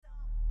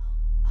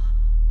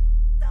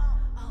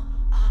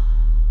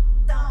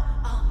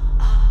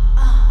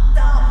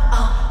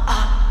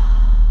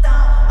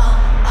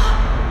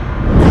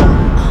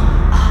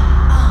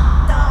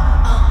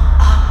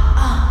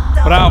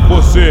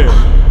você,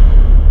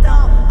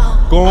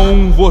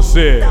 com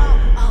você,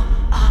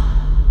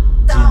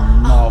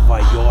 de Nova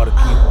York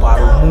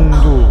para o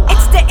mundo.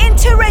 It's the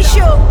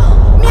interracial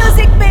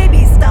music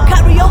babies,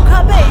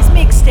 Carioca bass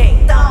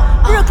mixtape,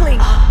 Brooklyn,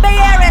 Bay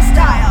Area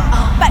style,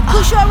 by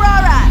Kush,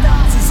 Arora,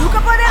 Zuzuka,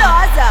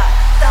 Poderosa,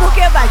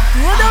 porque vai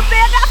tudo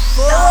pegar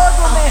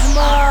fogo, meu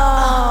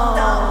irmão.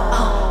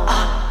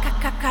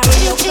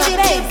 Carioca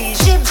baby.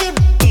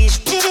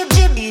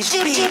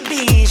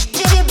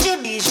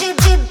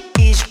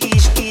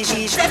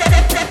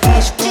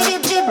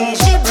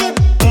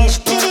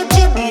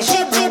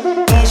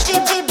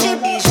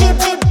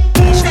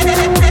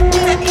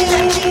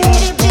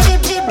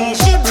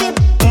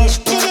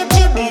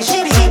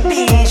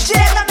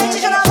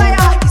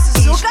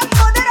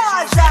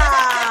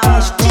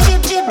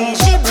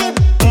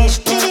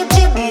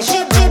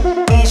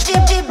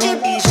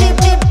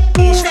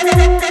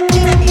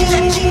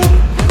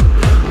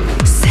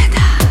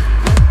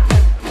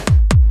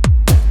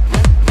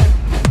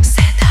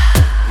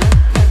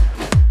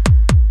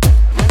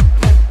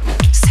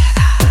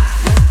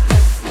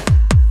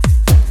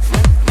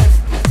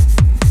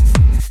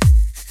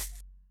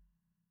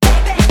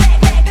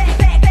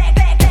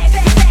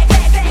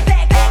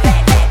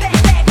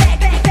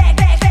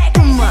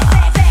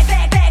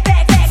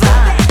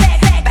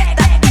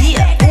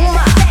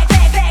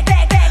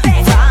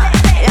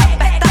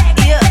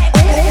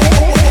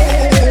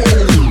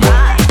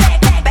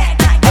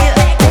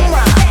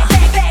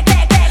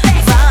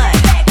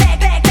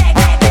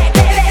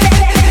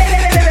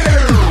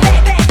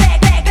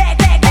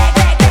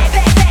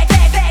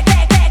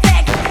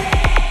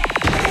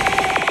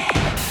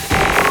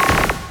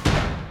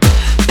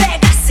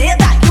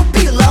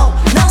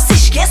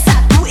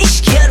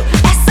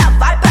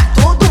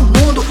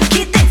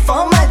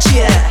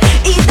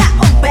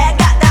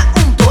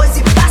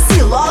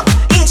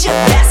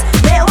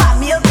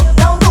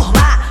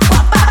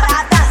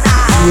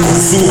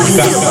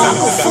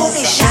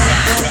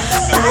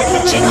 Pare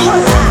de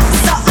enrolar,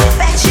 só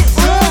aperte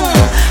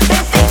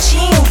bem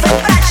feitinho, vem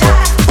pra já,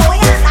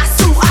 ponha na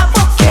sua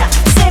boquinha.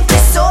 Sempre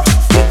soube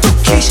que tu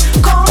quis,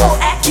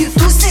 como é que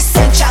tu se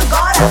sente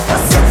agora?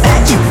 Você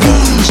pede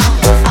bis.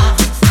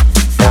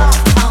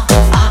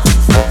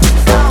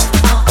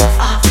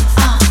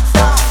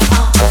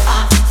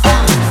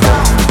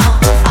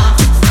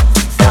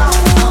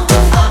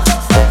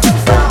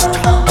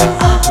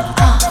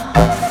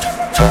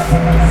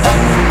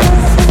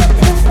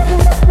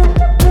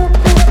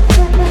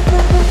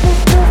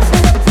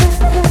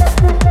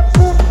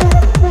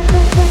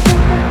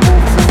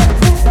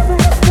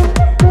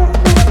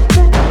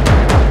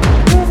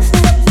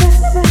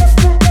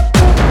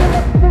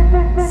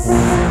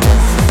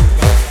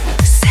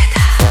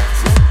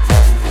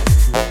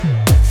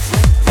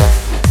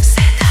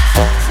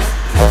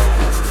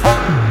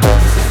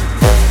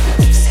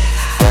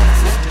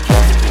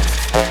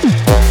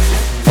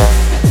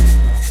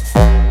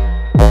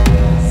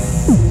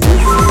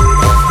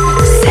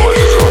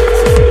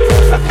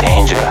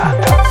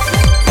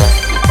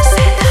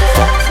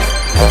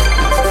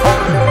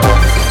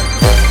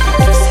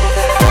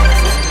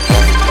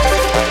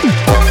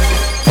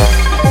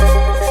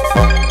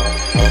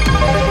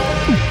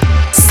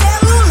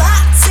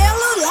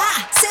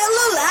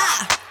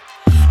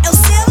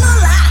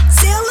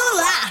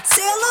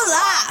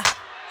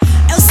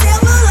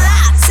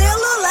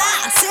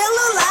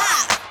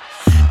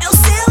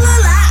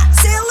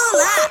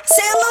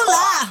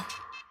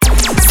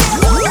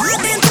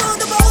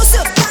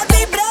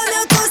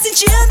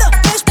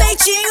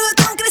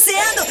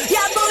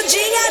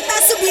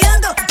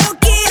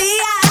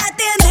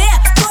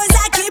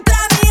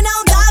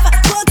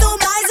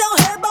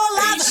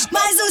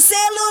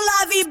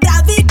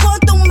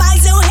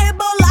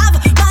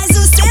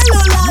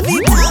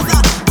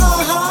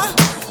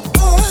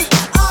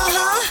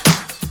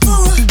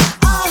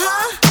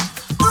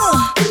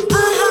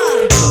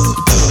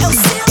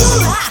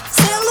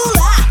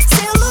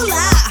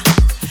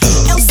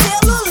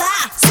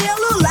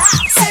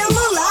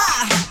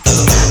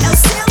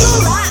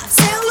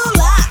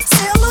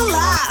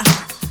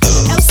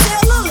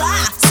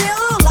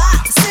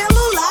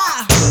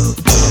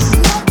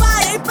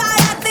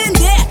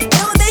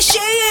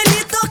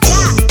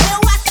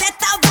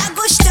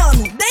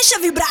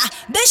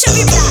 Deixa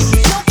vibrar,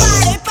 não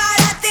parei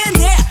para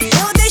atender,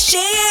 eu deixei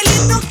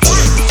ele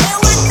tocar, eu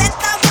até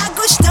tava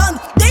gostando.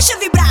 Deixa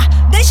vibrar,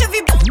 deixa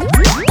vibrar.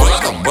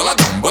 Boladão,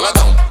 boladão,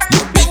 boladão,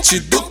 no beat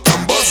do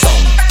tamborzão.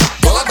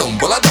 Boladão,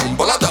 boladão,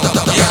 boladão,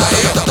 e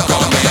aí,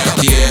 como é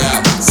que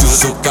é?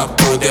 Zuzuka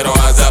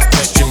poderosa,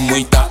 preste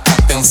muita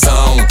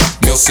atenção.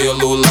 Meu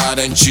celular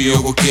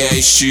antigo que é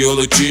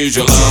estilo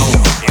tijolão.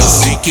 Eu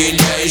sei que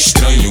ele é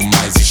estranho,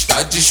 mas está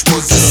à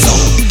disposição.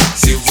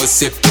 Se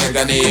você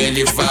pega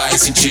nele, vai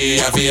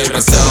sentir a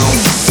vibração.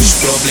 Os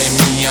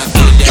probleminha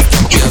dele é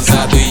tão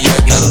pesado e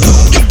é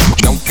grandão.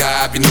 Não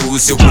cabe no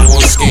seu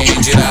bolso, quem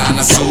dirá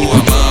na sua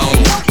mão.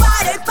 Não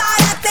parei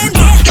para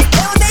atender,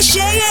 eu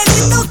deixei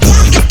ele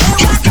tocar,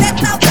 eu até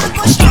tava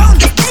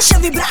gostando. Deixa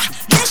vibrar,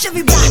 deixa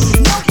vibrar.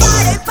 Não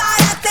parei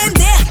para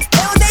atender,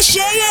 eu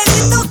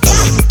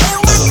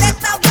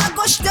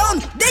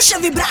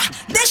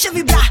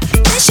vibrar,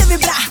 deixa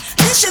vibrar,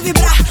 deixa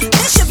vibrar,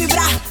 deixa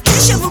vibrar,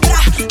 deixa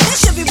vibrar,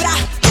 deixa vibrar,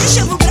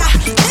 deixa vibrar,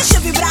 deixa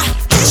vibrar,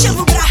 deixa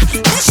vibrar,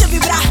 deixa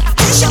vibrar,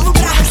 deixa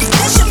vibrar,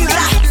 deixa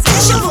vibrar,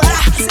 deixa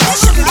vibrar,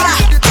 deixa vibrar,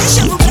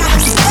 deixa vibrar,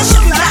 deixa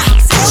vibrar,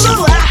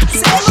 celular,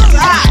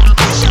 celular,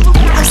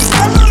 celular, celular,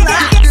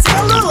 celular,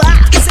 celular,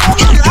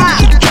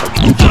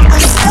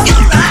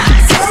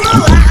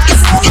 celular.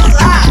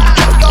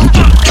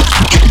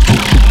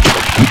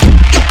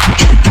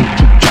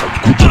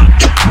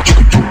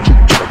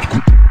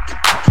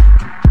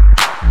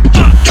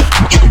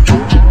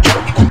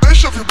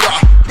 Deixa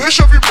vibrar,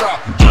 deixa vibrar.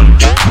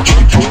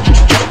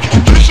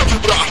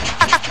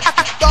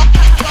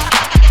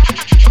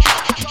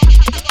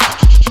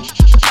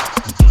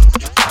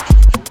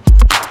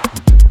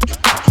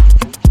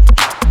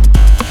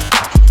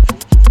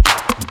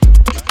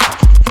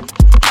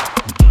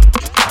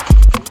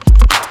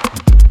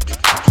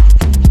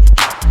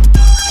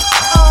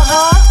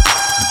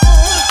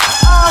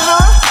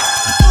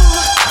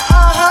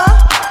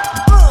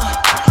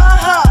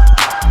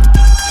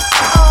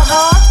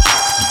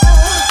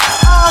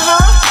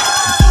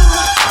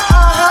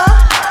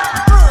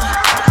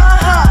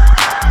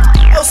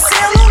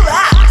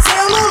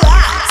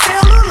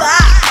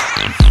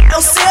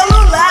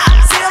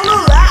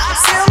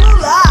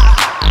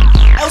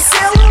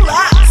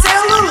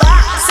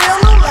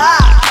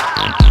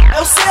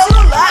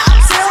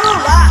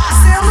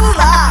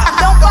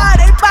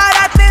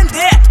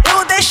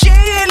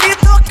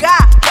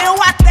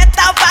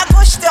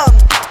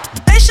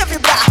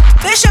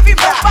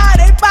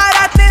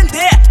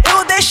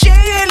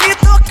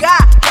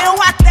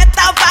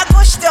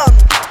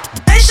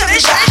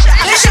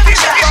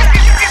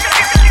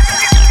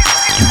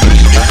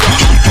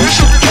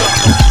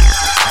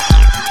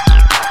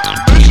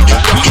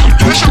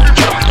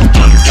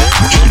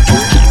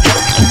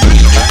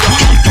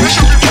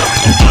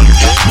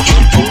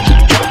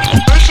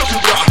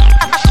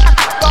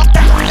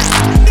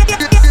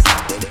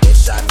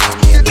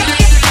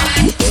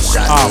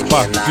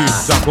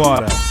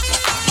 Agora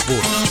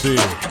você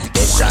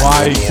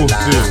vai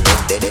curtir.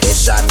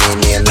 Deixa a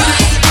menina,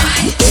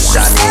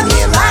 deixa a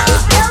menina.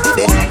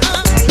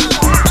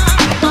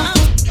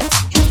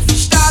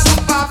 Está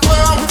do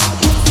papão,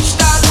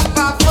 está do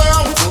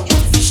papão,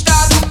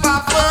 está do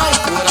papão,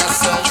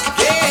 coração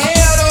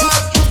guerreiro.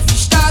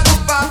 Está do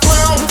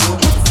papão,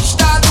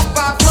 está do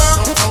papão.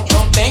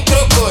 Não tem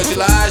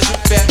crocodilagem,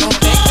 pé não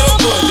tem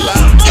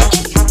crocodilagem.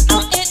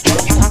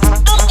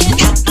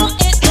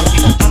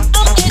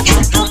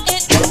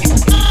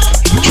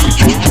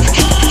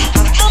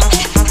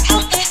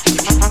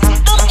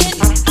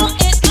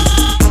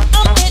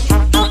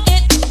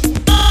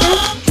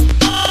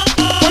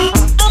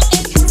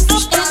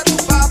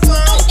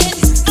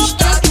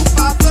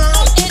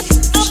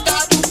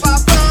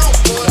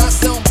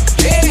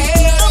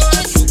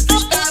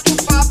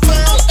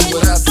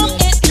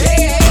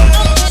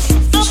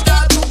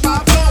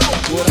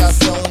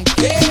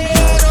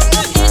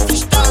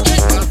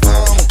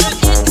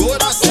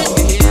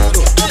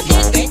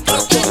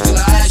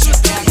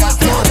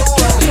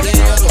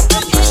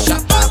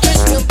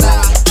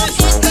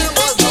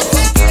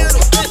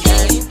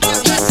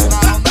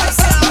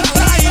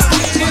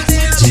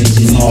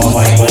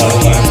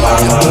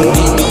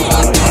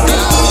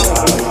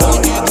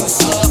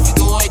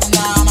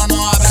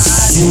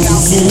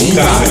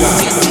 Zuzuka.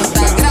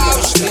 360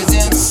 graus,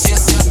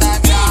 360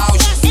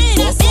 graus.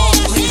 Com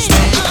todo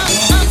respeito,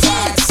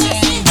 amizade sem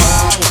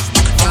igual.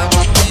 Vai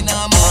bater na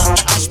mão,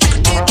 as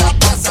pequitas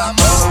passa a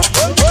mão.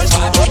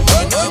 Vai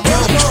bater na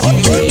mão,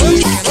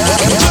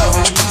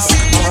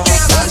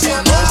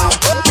 internacional.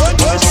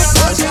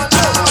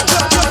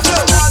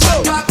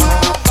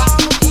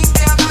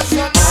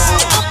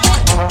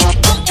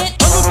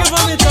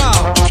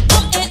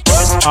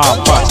 A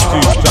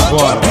partir de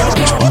agora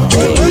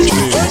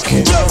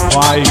você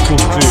vai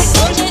curtir.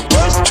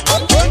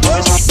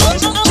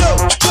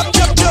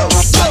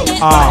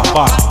 A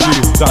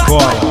partir de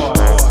agora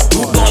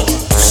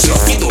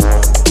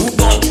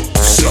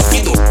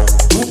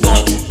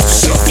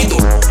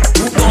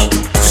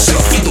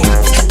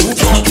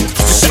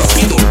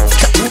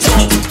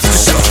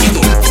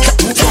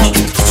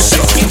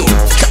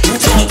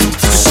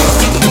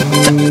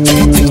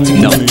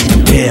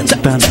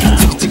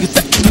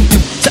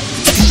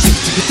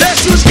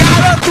Deixa os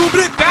garotos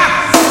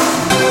brincar.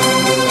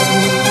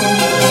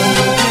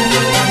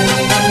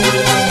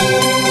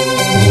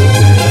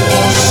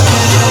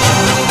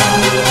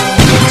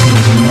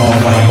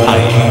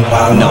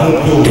 não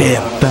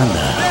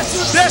Detana.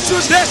 Deixa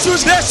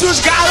os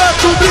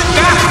garotos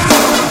brincar.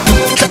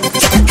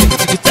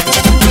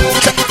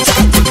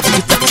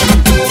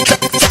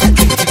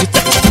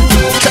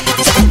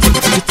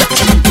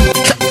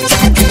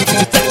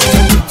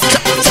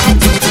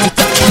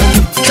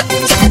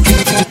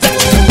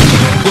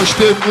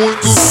 Gostei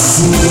muito.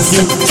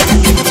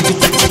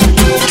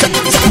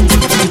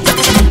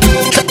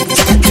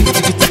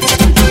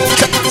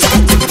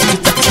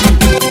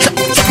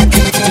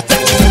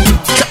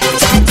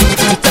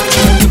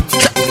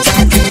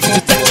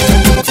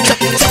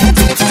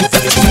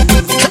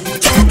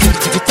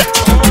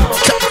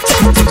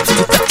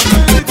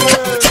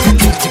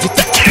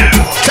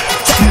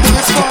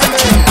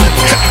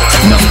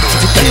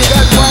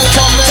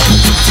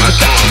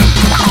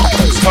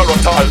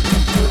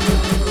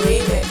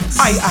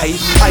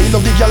 I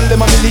love the girl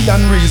them a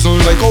million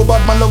reasons. Like how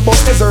bad man love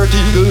bust desert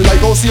eagle.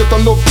 Like how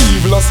Satan love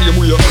evil a same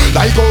way.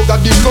 Like how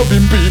God him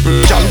loving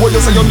people. Girl, what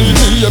you say you need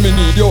me, yeah me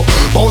need you.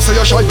 Bow say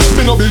you shy,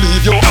 me no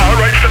believe you.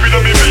 Alright, step in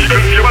on me vehicle,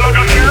 see what I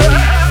can see.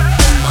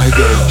 My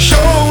girl,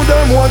 show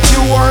them what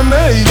you are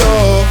made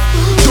of.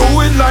 Do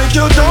it like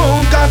you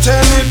don't got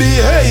any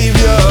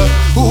behavior.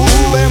 Ooh,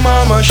 hey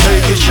mama,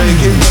 shake it,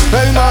 shake it.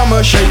 Hey mama,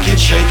 shake it,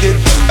 shake it.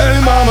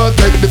 Hey mama,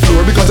 take the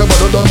floor because I'm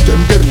better than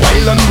them. Get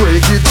wild and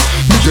break it.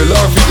 Me girl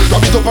her feet,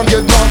 wrap it up and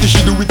get naughty.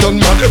 She do it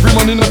on mad, every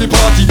man in the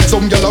party.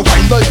 Some girl a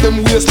wine like them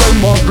waistline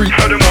Margaret.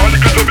 Tell them all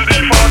because of the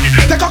party.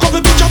 Take a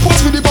couple picture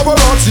posts for the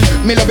paparazzi.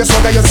 Me love your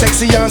swagger, you're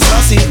sexy and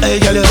sassy. Hey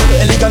girl,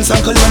 elegance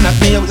and cologne knock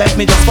me out like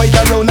me just fight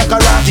around a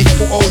karate.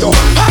 Oh yo,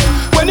 ha!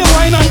 When you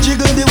whine and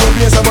jiggle the whole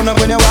place I wanna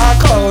when you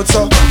walk out.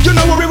 So you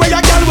know worry where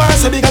your girl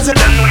wants to because you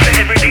don't know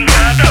say everything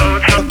got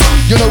out. So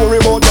you know worry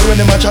about them when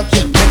them a chat.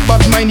 Yeah, make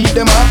bad mind eat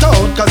them heart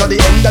out. Cause at the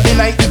end of the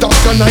night the dark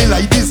and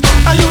highlight is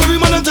and you every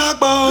man a talk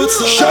about.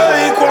 So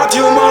shake what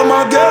your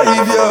mama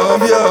gave you.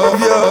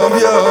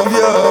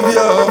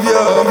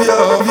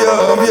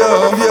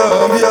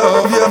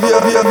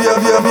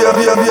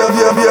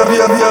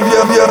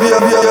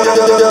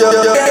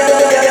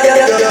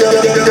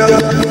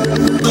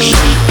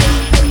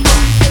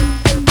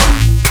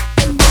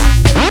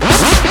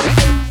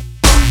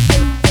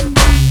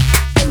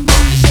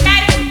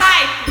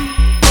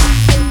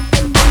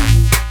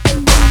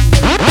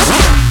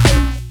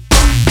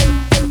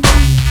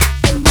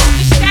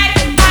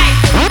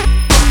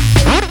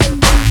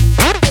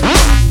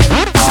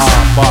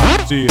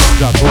 De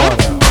agora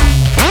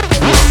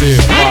você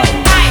vai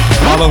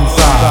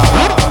balançar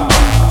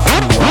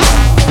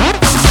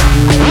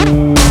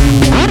muito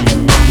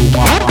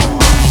mal.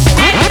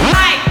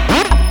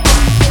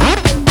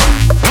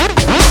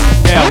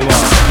 Ela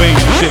vem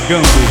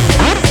chegando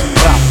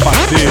pra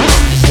fazer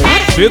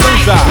você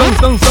dançar.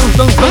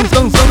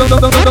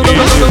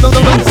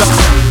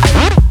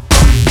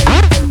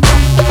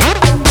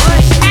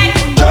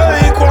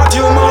 Take what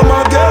your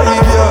mama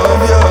gave you.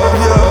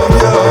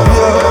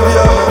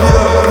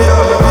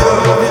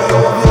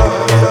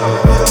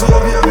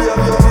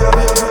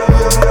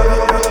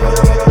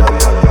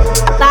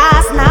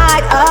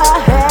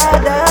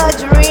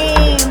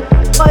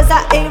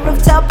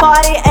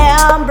 Party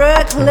in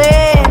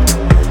Brooklyn,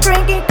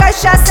 drinking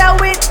cachaça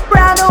with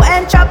Brano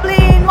and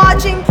Chaplin,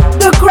 watching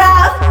the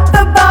crowd,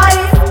 the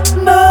bodies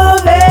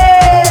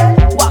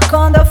moving. Walk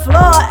on the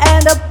floor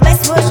and the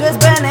place was just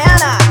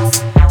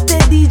bananas. The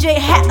DJ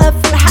had a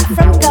full hat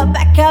from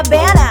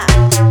Copacabana.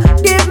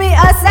 Give me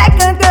a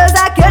second cause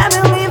I can't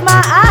believe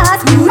my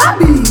eyes.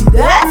 Urabi,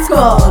 that's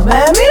called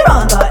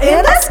Miranda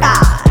in the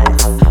skies.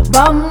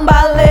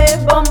 Bombale,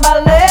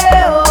 bombale,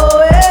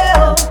 oh, eh,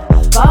 oh.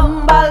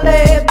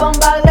 Bombale,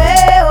 bombale.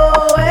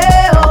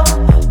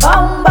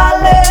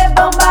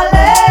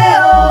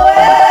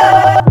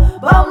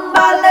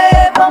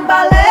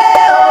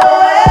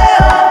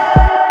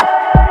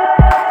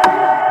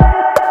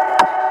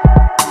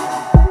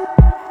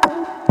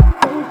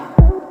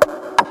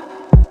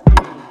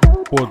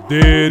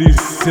 Poder e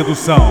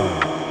sedução.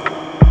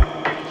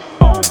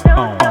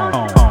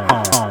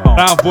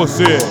 Pra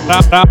você,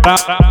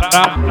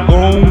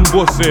 com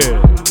você.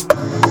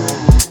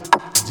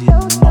 De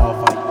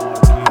Nova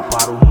York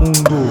para o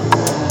mundo.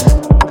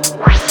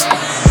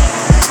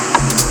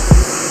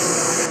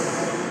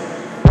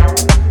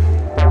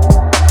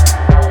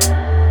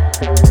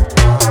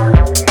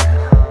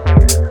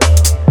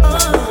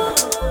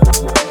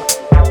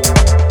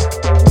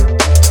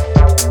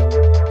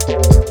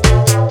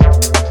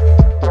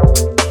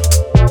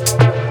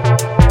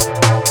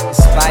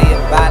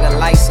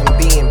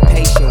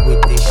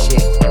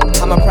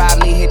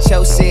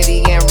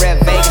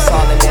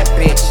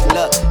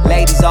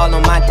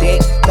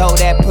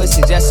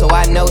 Just so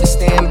I know to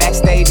stand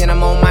backstage and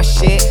I'm on my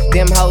shit.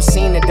 Them hoes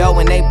seen the dough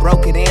and they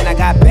broke it in. I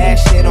got bad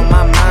shit on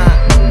my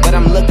mind, but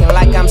I'm looking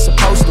like I'm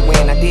supposed to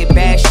win. I did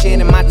bad shit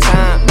in my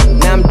time.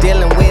 Now I'm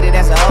dealing with it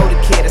as an older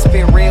kid. I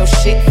spit real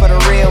shit for the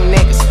real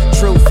niggas.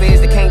 Truth is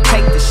they can't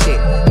take the shit.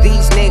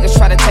 These niggas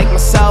try to take my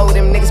soul.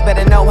 Them niggas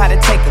better know how to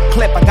take a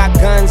clip. I got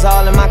guns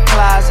all in my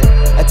closet,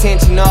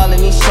 attention all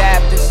in these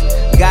chapters.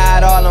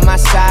 God all on my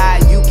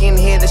side. You can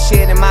hear the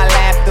shit in my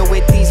laughter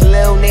with these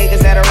little niggas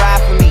that'll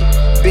ride for me.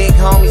 Big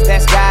homies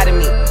that's guiding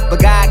me, but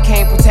God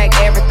can't protect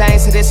everything,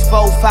 so this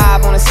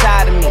 4-5 on the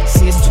side of me.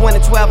 See, it's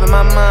 2012 and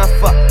my mind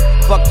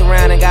fucked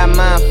around and got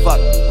mind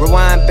fucked.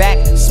 Rewind back,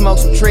 smoke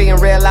some tree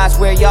and realize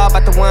where y'all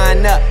about to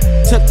wind up.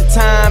 Took the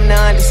time to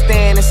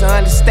understand, it's an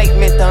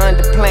understatement to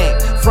underplan.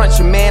 Front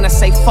your man, I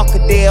say fuck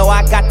a deal,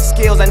 I got the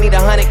skills, I need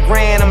 100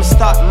 grand, I'ma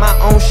start my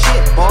own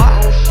shit, boy.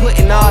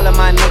 Putting all of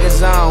my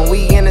niggas on,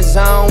 we in the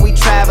zone, we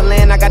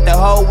traveling, I got the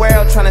whole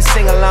world tryna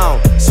sing along.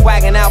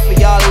 Swagging out for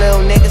y'all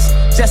little niggas,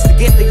 just to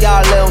get to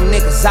y'all little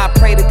niggas. I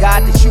pray to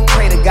God that you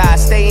pray to God,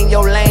 stay in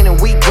your lane and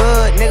we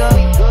good, nigga.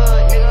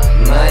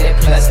 Money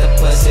plus the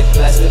pussy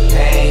plus the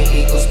pain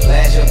equals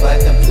pleasure, but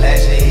the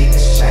pleasure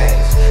equals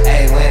change.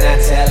 Hey, when I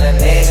tell a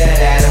nigga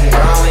that I'm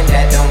growing,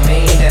 that don't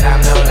mean that I'm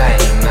no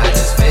lame. I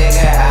just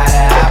figure how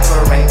to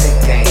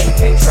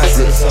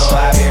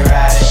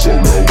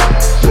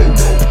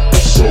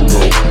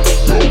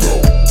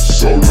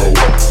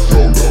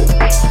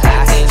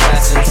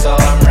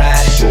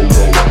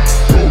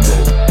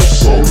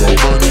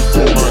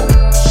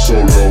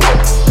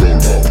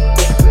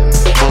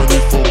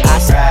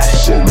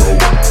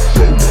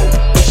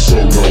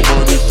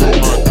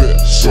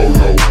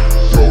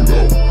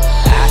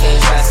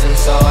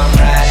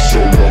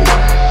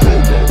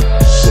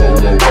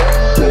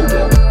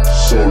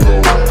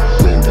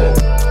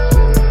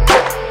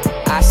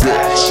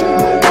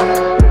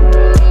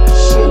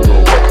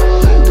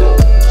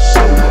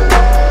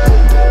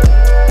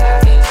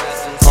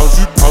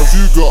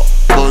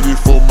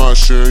my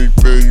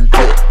champagne,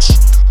 bitch?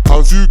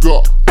 Have you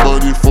got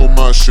money for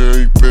my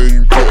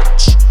champagne,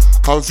 bitch?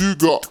 Have you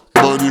got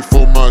money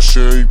for my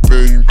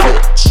champagne,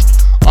 bitch?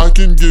 I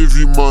can give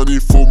you money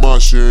for my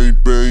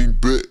champagne,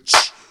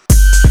 bitch.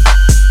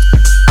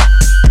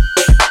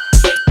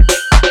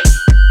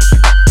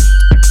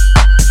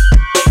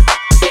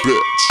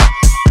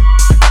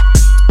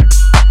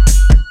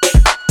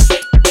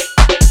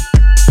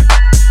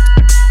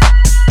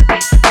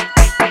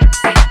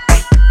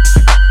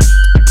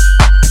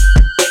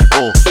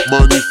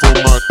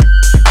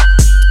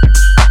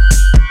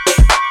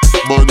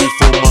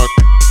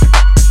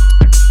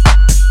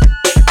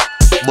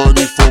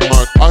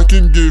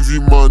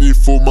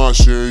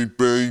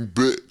 Champagne,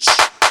 bitch.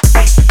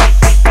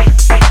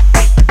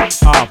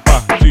 A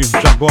partir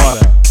de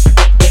agora,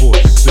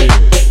 você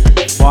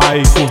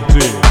vai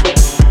curtir.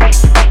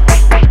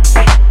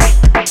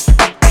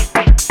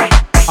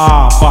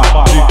 A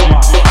partir de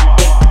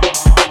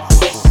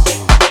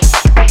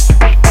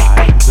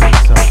vai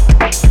dançar.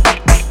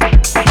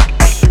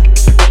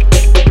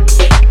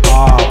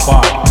 A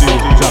partir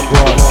de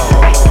agora.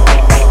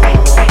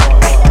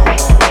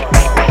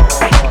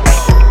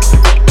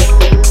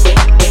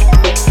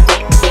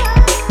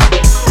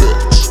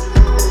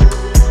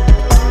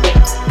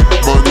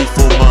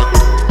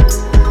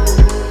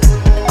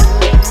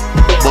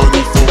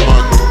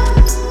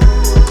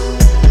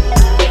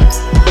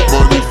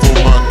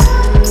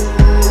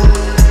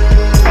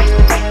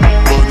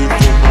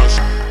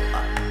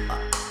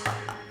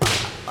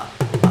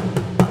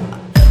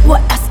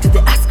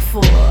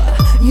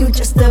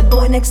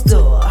 Next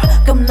door,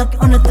 come knock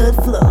on the third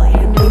floor.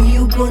 You know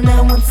you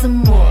gonna want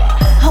some more.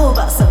 How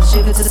about some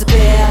sugar to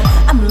spare?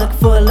 I'm looking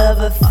for a love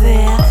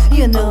affair.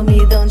 You know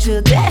me, don't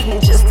you dare.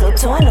 He's just a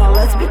toy, now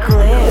let's be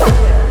clear.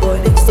 Boy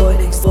next door,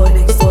 next door,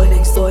 next door,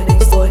 next door,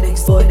 next door,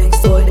 next door,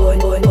 next door, boy,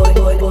 boy, boy,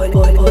 boy, boy,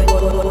 boy, boy,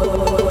 boy,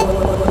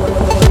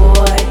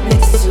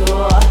 next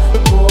door,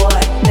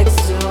 boy,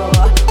 next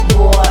door,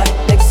 boy,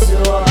 next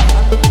door.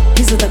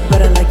 He's a duck,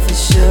 but I like for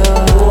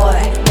sure. Boy,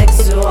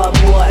 next door,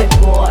 boy,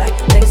 boy,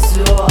 next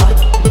door.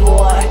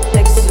 Boy,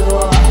 next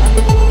door.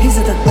 He's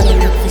a duck, but I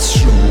like for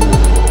sure.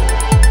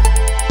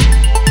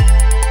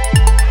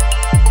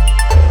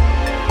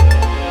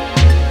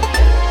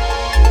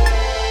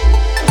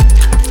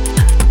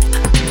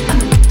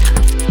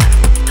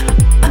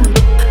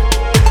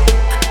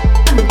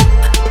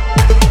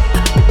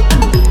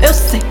 Eu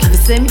sei que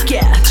você me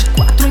quer, de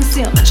quatro em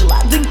cima, de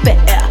lado em pé.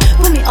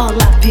 Put me all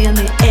up in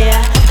the air,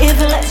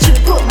 even let you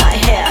pull my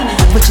hair.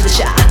 Vou te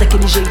deixar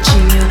daquele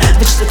jeitinho,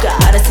 vou te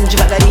tocar assim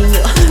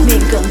devagarinho. Me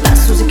encanta,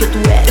 Suzy, que tu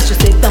eres. Eu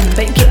sei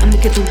também que amo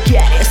que tu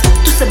queres.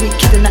 Tu sabe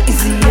que the night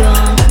is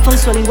young. Falo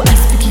sua língua, I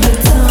speak your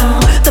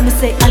tongue. Também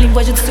sei a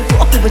linguagem do seu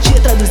corpo. Vou te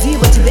traduzir,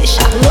 vou te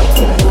deixar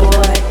louco.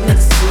 Boy,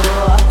 next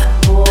door,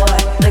 boy,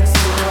 next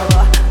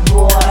door,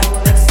 boy,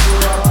 next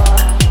door.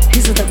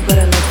 He's a duck, but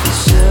I like for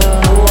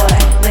sure. Boy,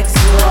 next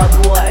door,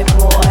 boy,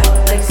 boy,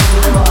 next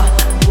door,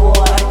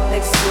 boy,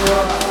 next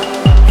door.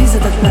 He's a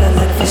duck, but I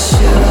like for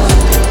sure.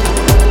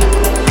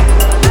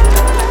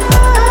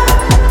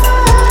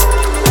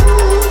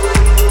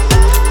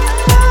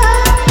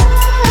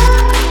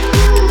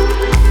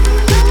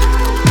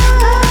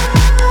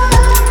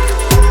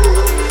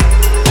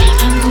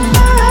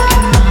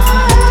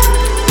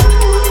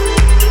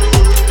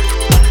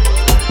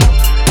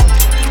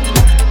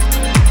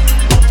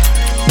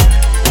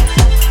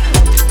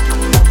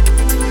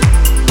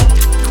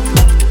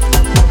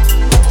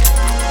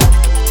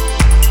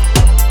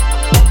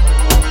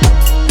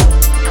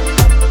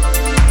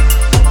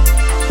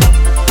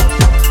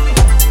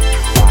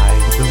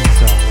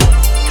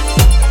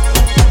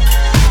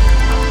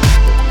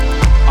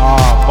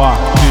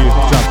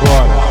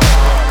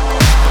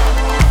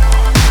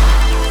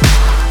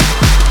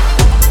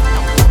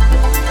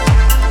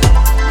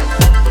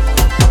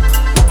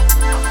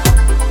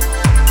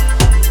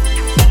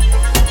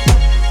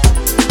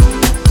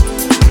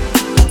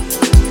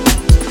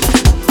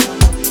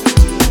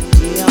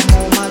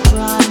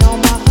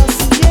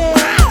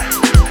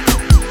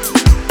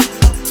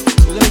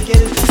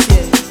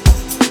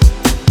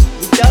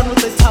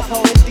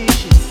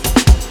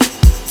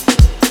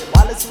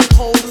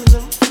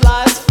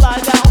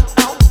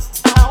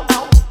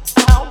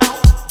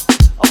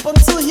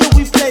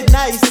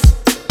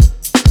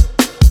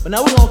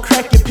 Now we're gonna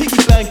crack your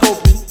piggy bank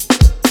open.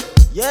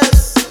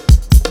 Yes.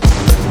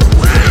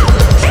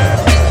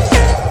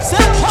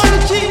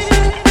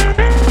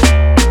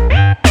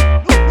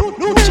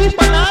 New cheap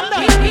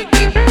banana.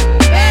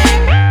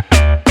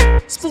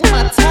 Spoon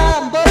my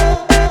time, bro.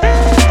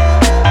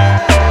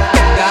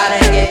 Gotta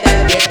get that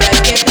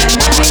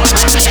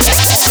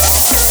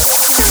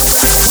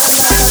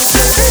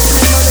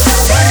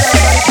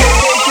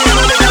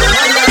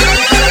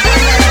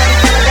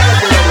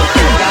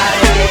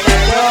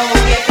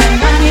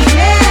money.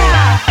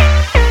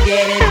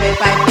 Get it,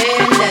 babe, I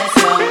did.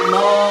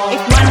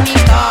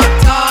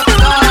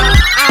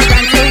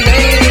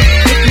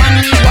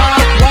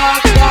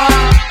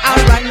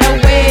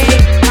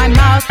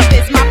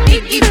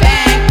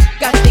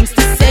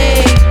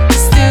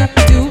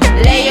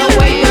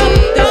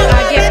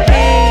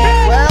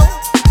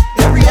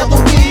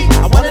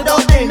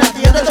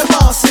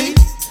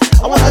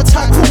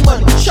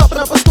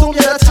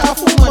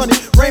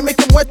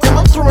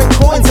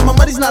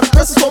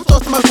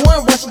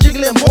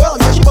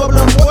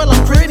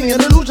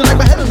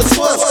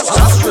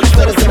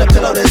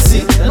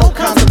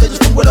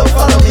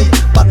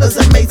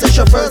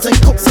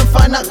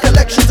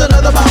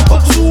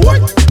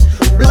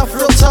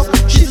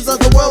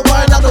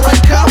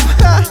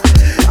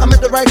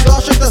 right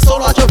claw, shake the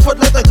soul out your foot,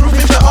 let the groove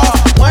hit your heart.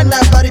 Wind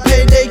that body,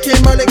 payday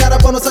came early, got a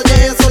bonus on your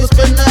hand, so you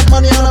spend that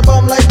money on a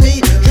bum like me.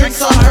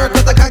 Drinks on her,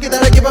 cause the cocky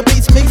that I give her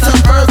beats, mix and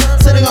furs.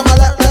 Sitting on my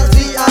lap, that's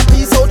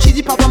VIP, so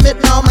cheesy, pop a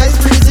mid now, I'm ice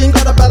freezing.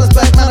 Got a balance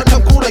back, man, I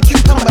come cool like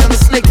cucumber, and the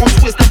snake won't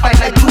twist the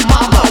fight like blue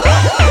mama.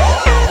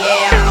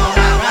 Yeah, I'm on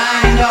my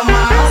grind, on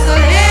my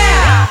hustle,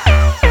 yeah.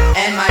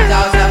 And my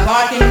dogs are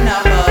barking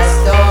up a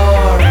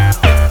store.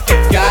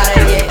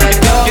 Gotta get the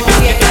dough,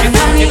 get the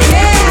money,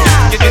 yeah.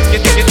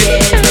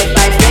 Yeah, look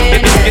like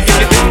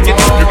business.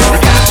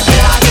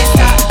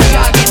 Stop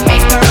jogging,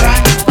 make a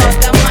run for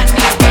the money.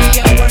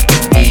 We are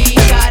working, we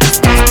gotta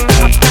stack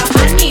up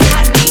the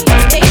honey.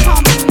 They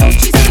call me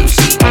Moochie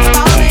Sushi,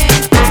 ballin'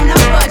 on a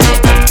budget.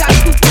 Got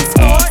coupons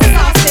for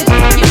sausage,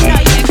 you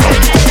know you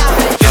gotta love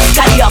it.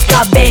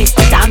 Carioca Bass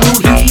tá no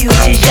Rio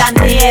de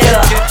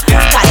Janeiro.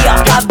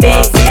 Carioca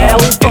Bass é o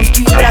funk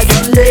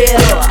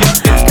brasileiro.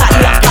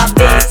 Carioca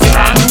Bass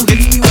tá no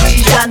Rio de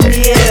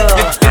Janeiro.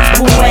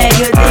 O Egg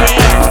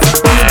Dance,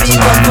 you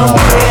become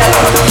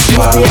funkeiro.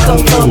 You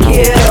become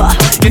funkeiro.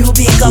 You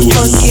become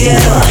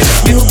funkeiro.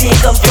 You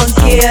become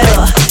funkeiro.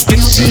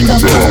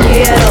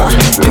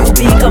 You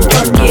become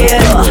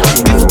funkeiro.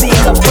 You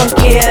become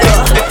funkeiro.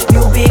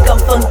 You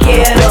become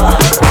funkeiro.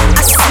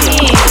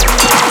 Assim.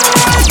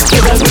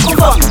 Quebrando com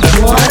funk,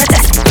 wanna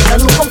test.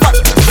 Quebrando com funk,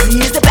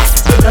 this is the best.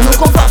 Quebrando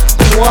com funk,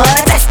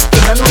 wanna test.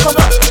 Quebrando com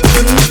funk,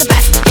 this is the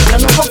best.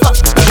 Quebrando com funk,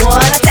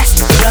 wanna test.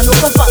 Quebrando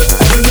com funk,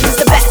 this is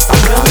the best.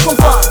 Quebrando com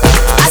funk,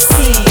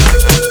 assim.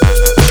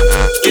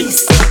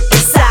 East,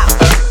 South,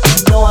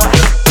 North,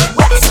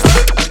 West.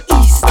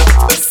 East,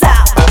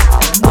 South,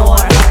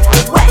 North,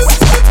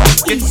 West.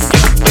 East,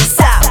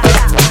 South,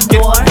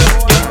 North,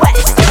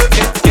 West.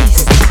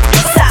 East,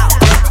 South,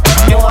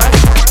 North,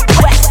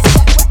 West.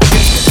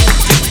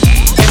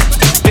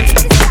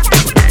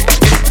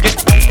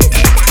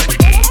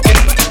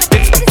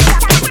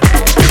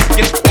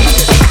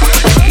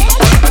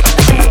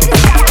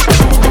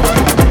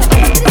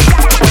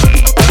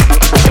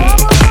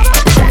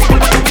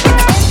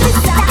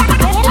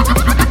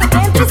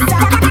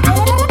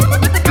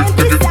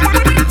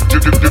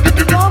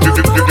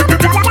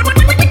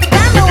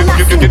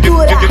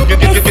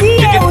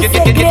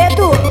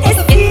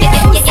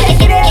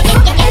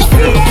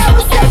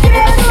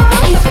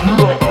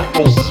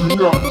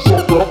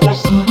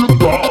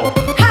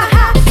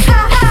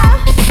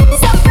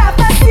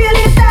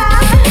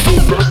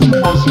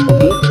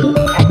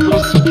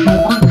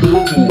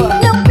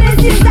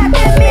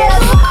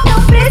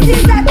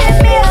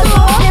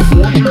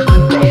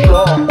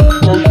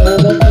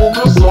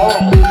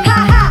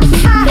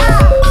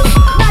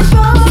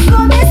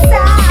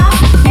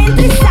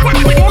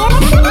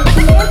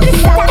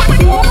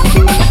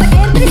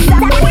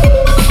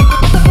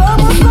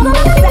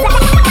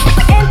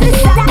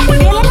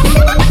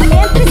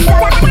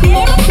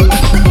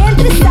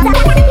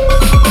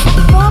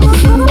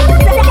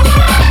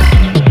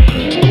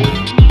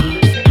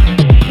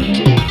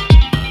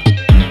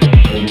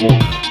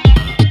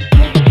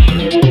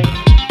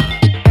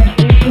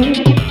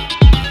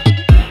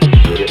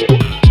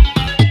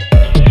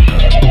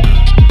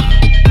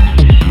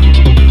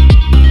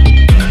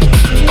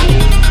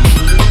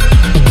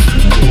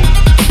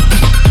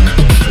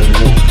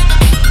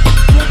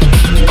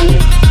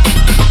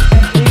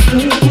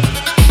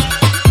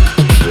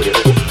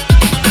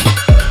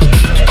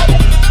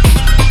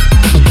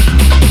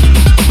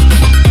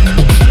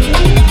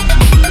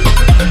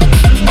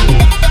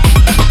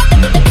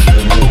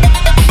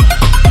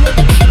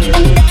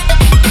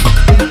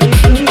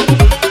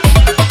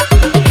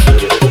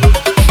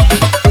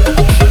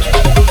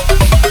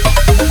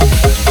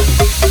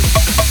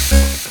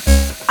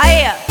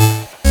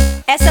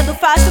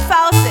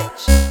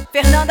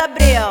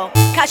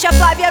 Caixa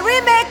Flávia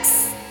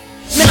Remix.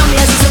 Meu nome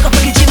é Zuzuka,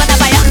 fui de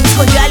Nova York, me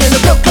escondi ali no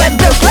Brooklyn.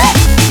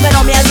 Meu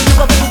nome é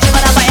Zuzuka, fui de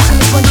Nova York,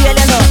 me escondi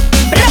ali no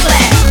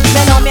Brooklyn.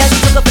 Meu nome é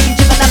Zuzuka, fui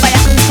de Nova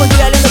York, me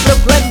escondi ali no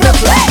Brooklyn.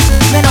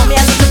 Meu nome é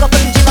Zuzuka,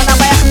 fui de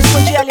Nova York, me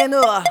escondi ali no...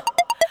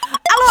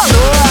 Alô,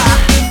 alô,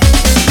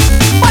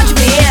 pode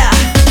vir.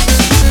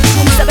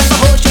 Polícia Befa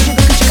Roxo, de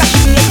Duque de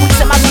Caxias,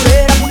 Polícia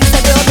Madureira,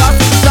 Polícia Deodoro,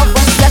 São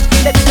Gonçalo,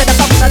 Bebida da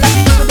Fauna, da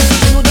Figueira, do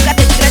Destino, do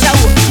Catete de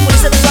Grajaú,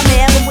 Polícia do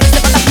Flamengo, Polícia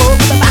Botafogo,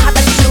 da Barra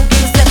da Tijuca,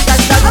 do centro da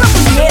cidade. Olha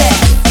por quê?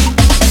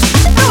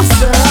 Tá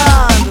usando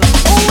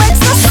um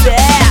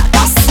exocet,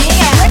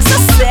 calcinha, um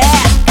exocet,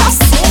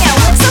 calcinha,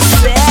 um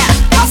exocet,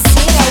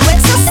 calcinha, um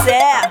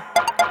exocet.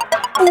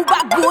 O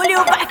bagulho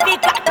vai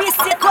ficar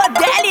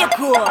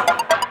psicodélico.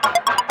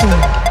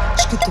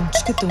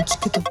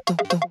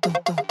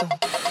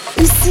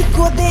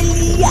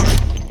 Psicodelia,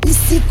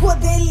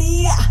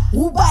 psicodelia,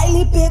 o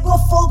baile pegou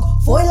fogo,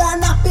 foi lá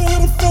na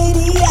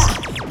periferia.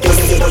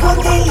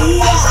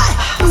 Psicodelia,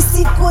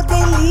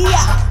 psicodelia,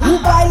 o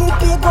baile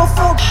pegou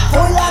fogo,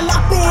 foi lá na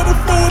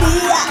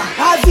periferia.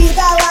 A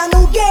vida lá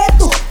no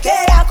gueto,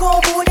 quer a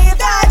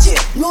comunidade,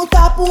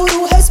 luta por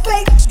um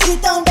respeito e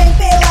também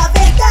pela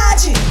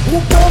verdade.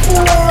 O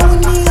povo é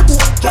unido,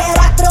 quer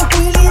a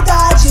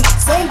tranquilidade,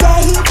 sem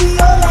guerra e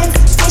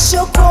violência,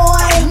 fechou com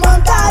a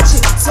irmandade.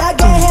 Se a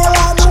guerra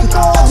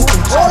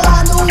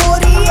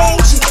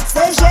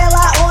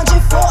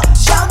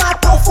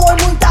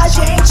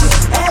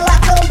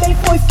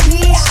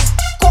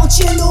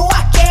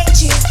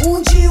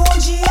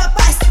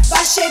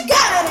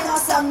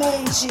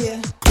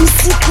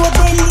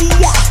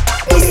psicodelia,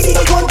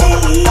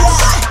 psicodelia,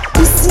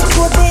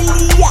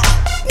 psicodelia,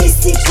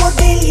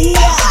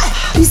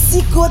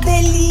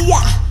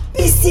 psicodelia,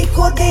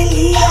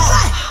 psicodelia,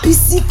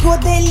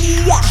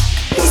 psicodelia,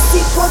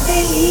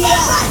 psicodelia,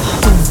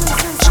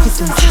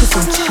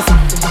 psicodelia.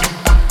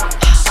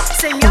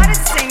 Senhoras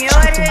e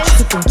senhores,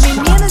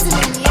 meninos e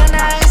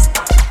meninas,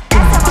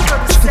 essa é uma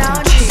produção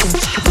de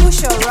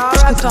Kush,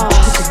 Arora com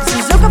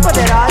Zuzuka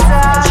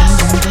Poderosa.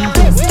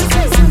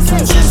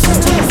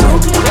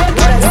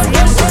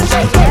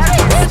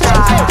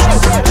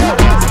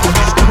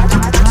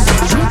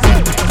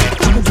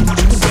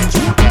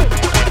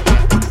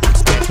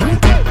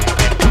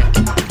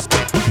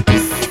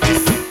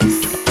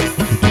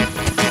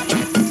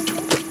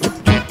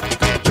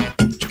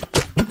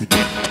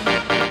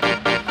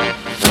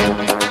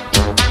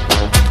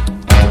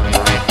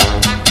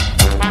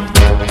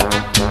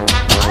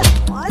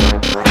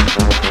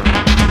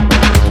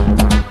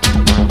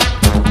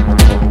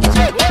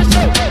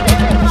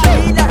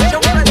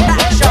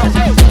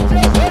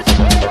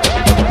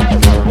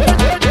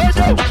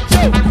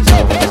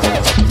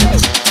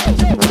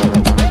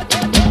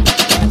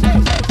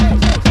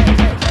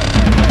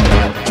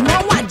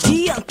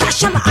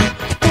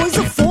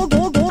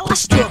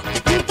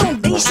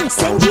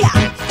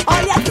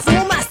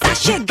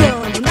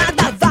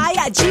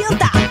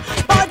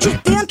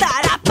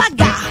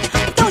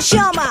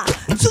 Chama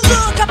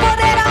Zuzuka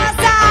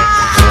Poderosa.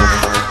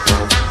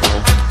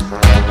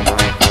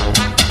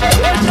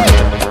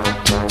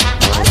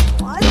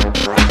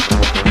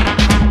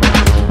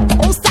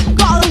 Ou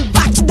sacola o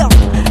batidão,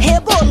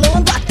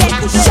 rebolando até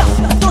o chão.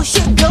 Tô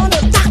chegando,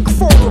 eu taco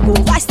fogo,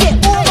 vai ser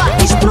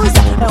uma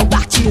explosão. É o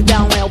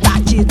batidão, é o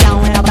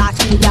batidão, é a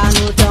batida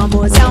no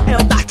tamborzão. É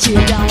o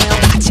batidão, é o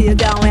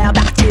batidão, é a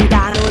batida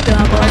no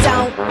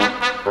tamborzão.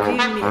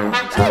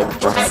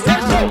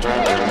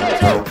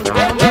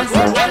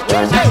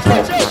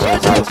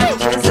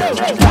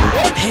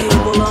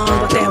 Rebolando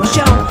até o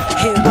chão,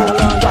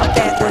 rebolando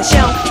até o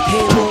chão,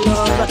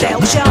 rebolando até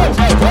o chão.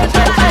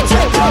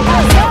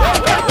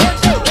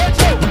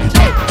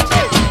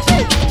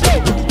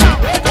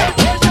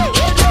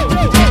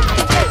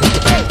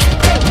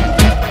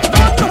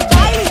 Vou no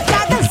baile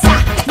pra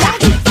dançar,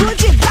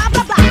 latitude, blá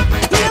blá blá.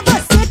 E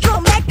você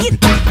como é que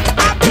tá?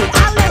 Abre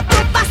a letra,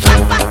 passa,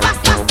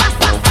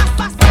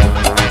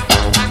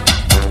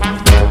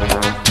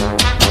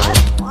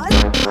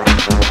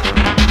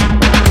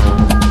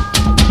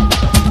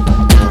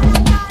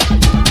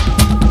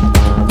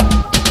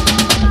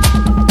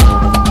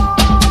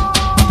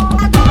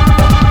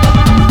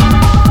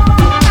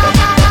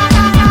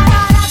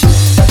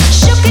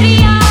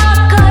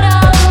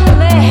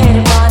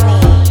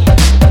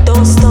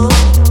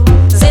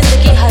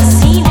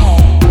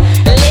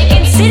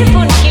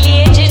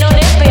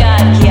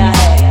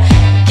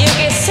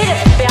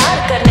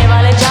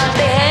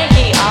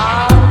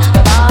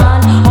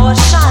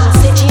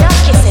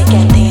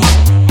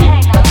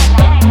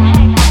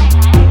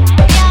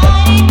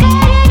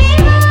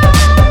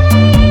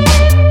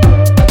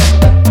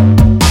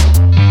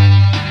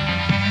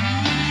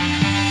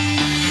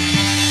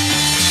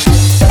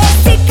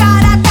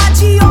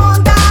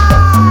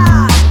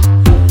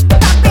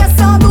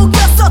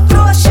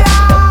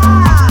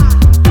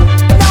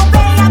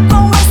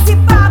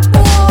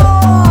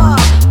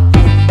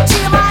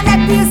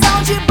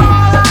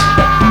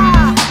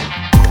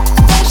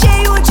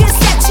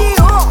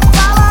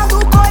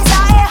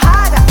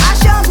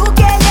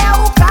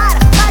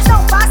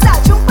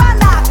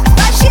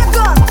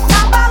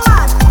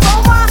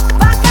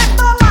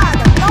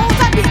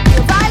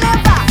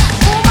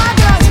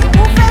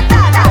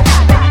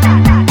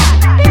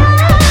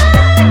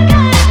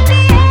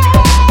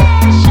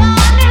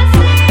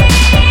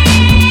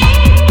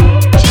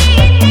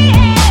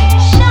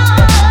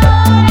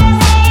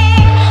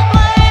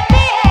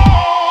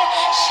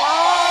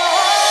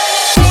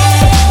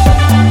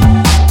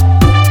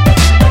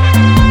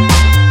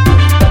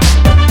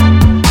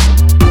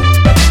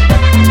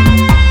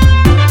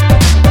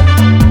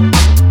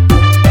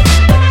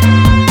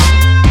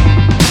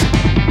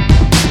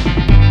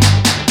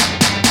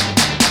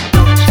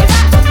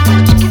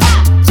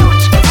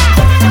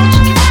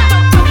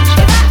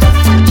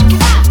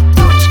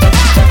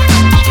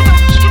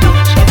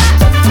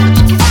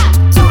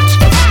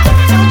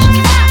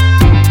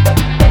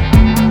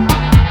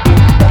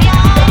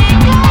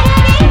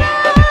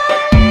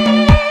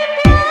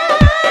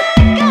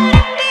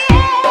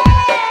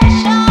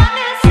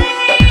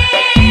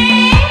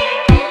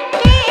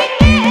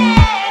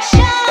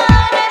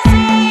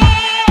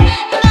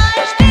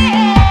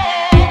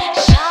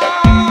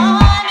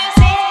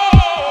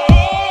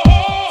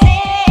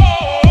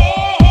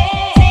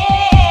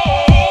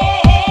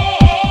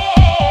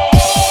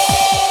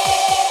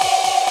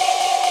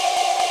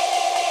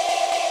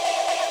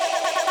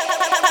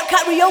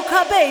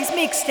 Carioca Bass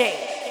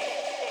Mixtape.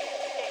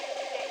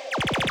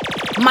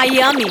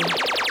 Miami,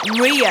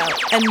 Rio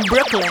and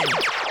Brooklyn.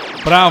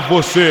 Pra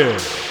você,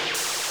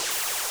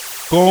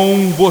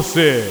 com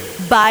você.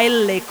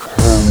 Baile.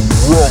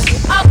 Okay.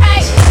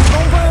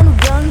 Bombando,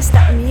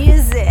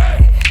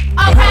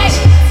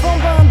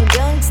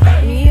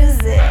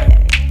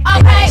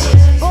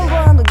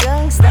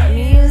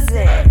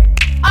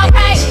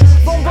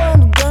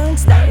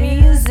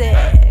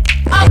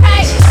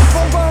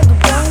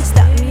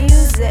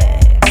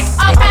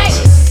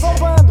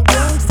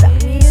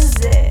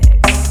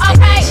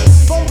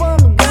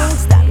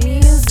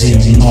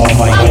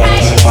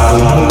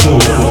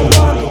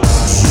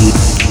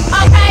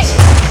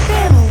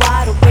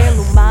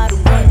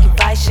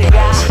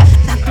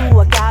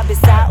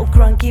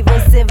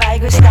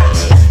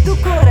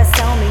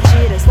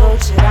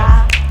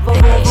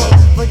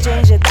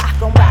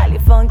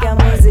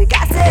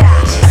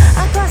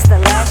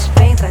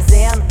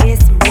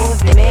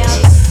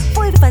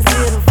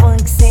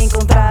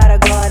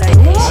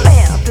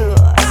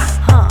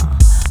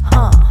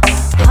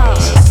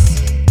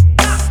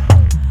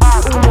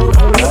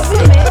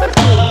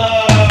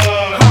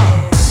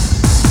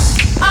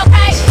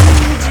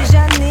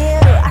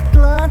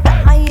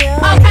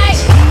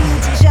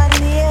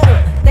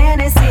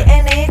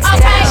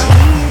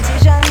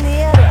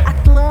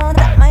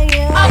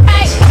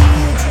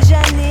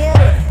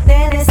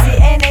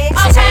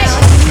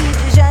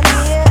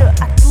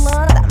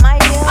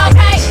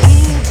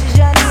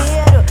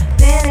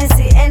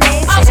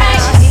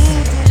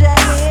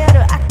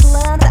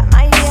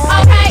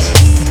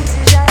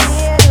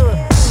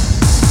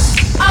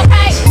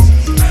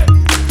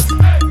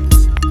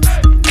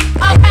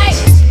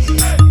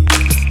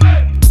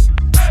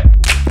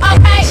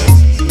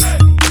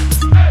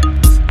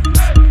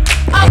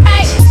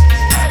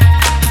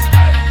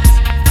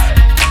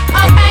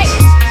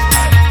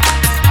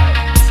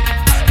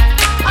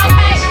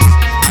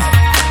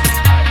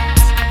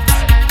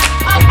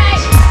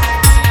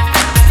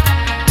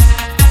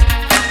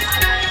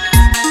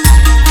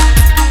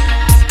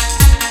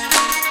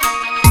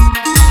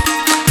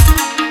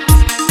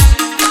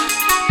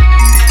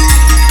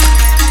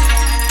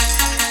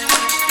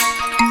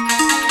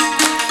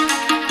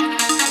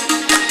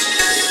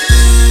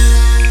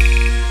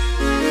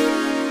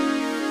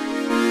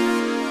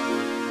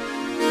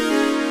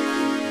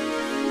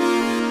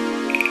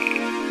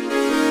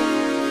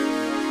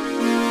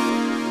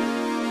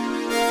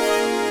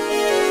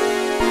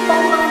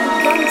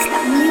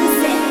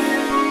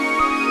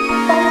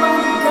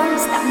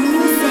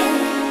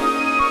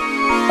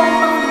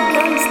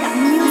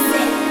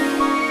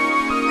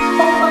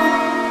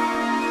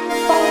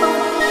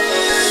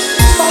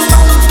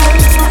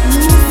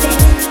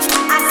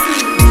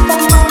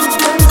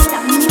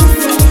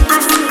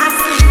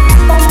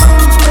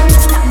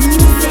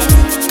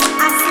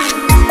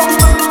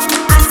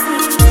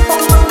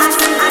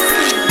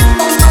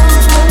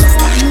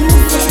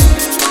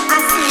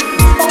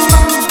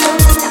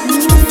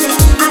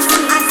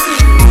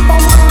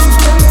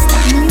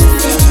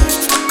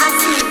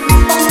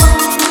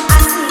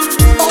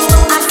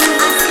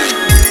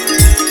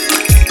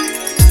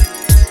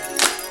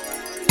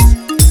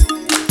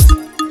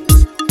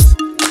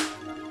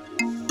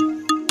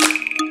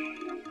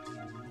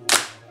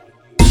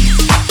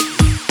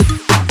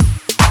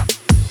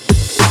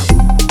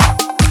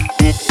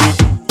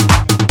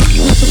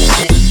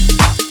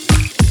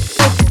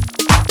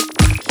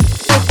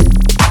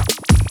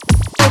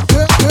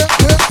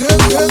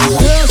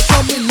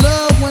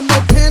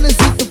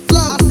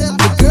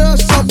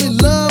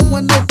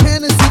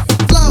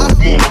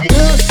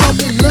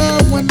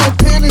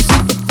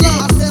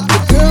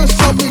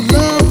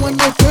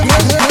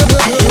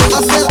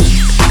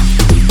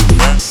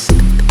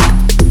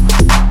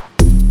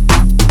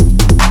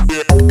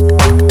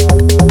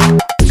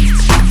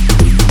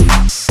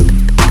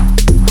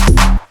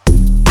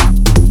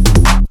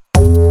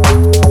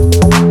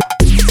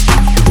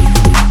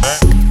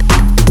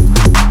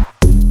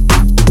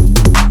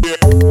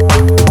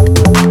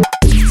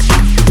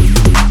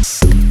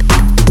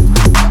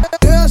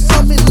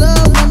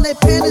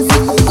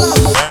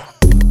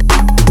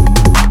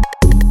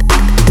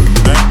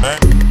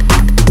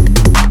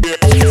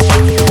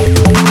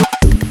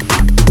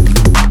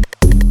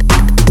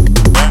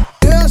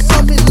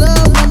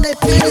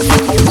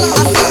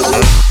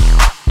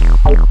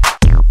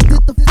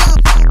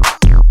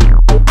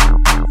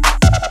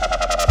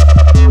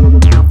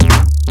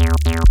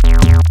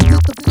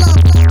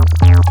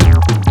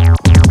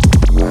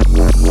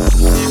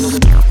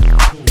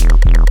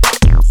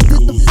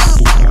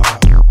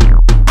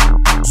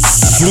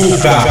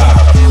 Zuzuka,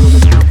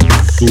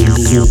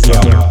 Zuzuka,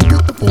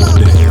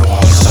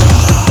 Poderosa,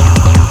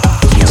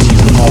 de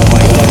Nova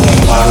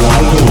York para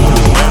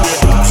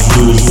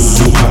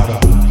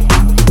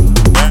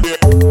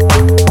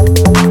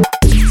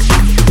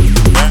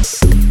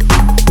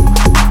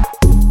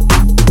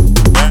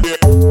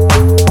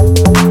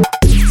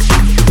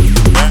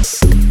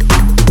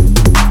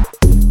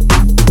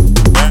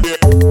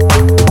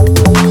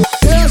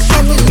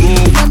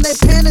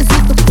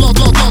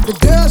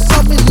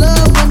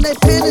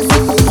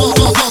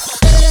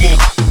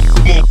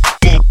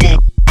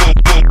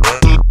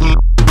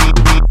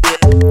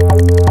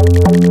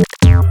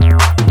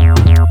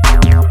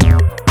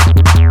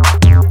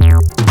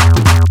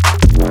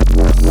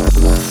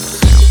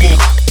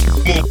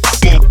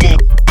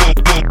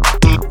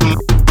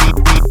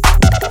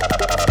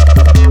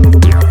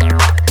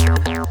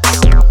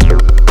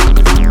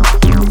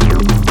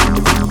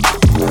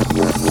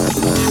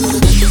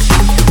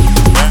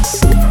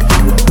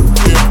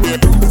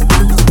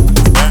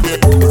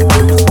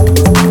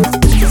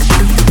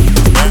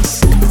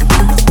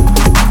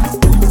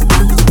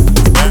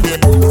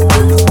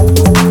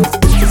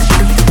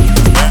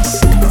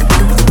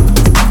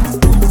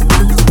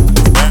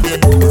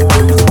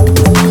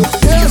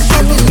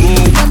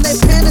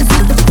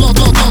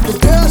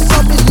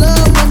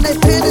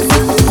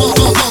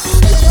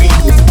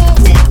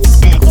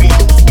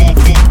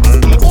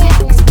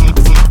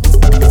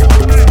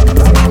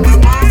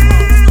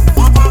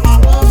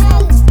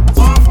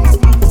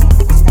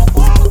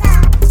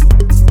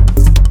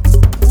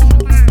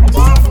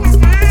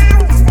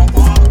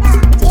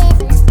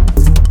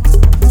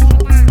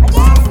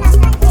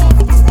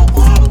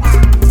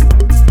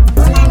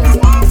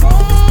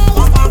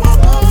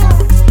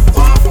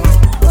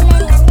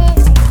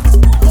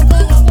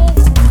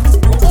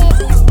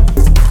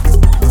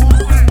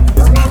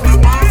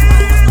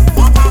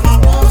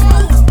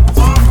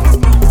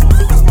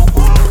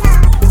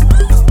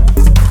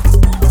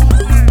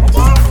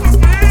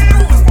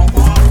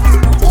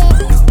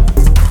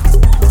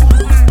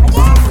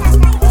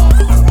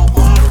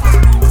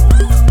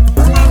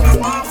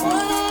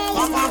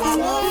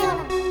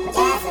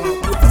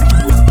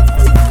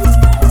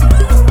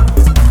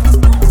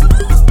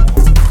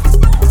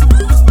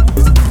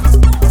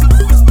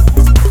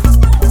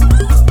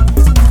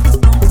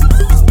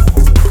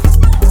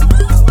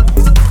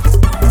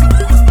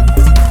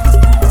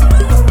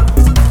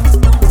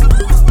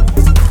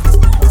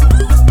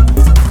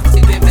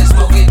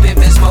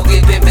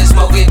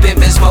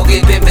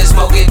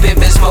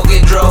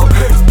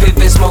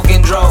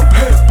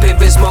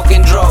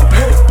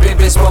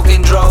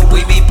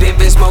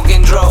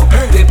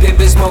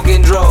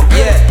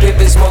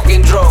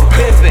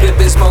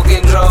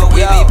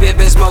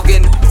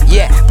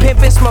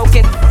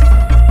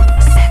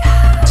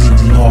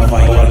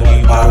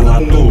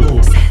o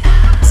mundo.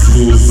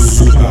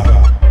 Zuzuka.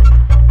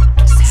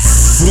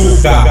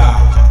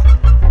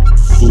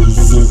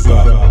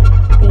 Zuzuka,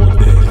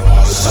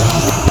 Poderosa.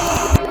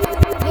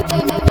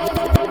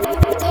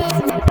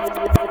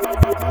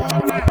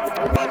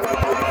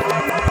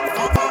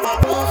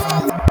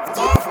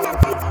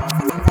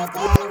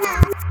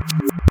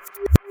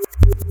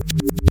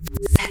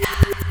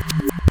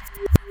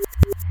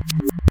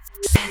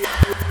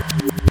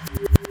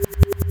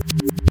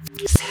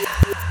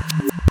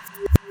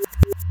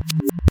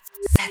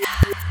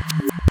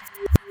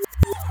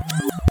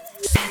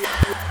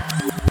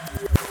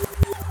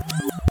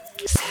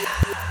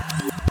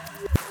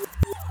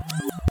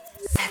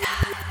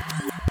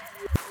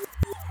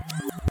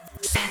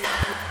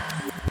 Sena.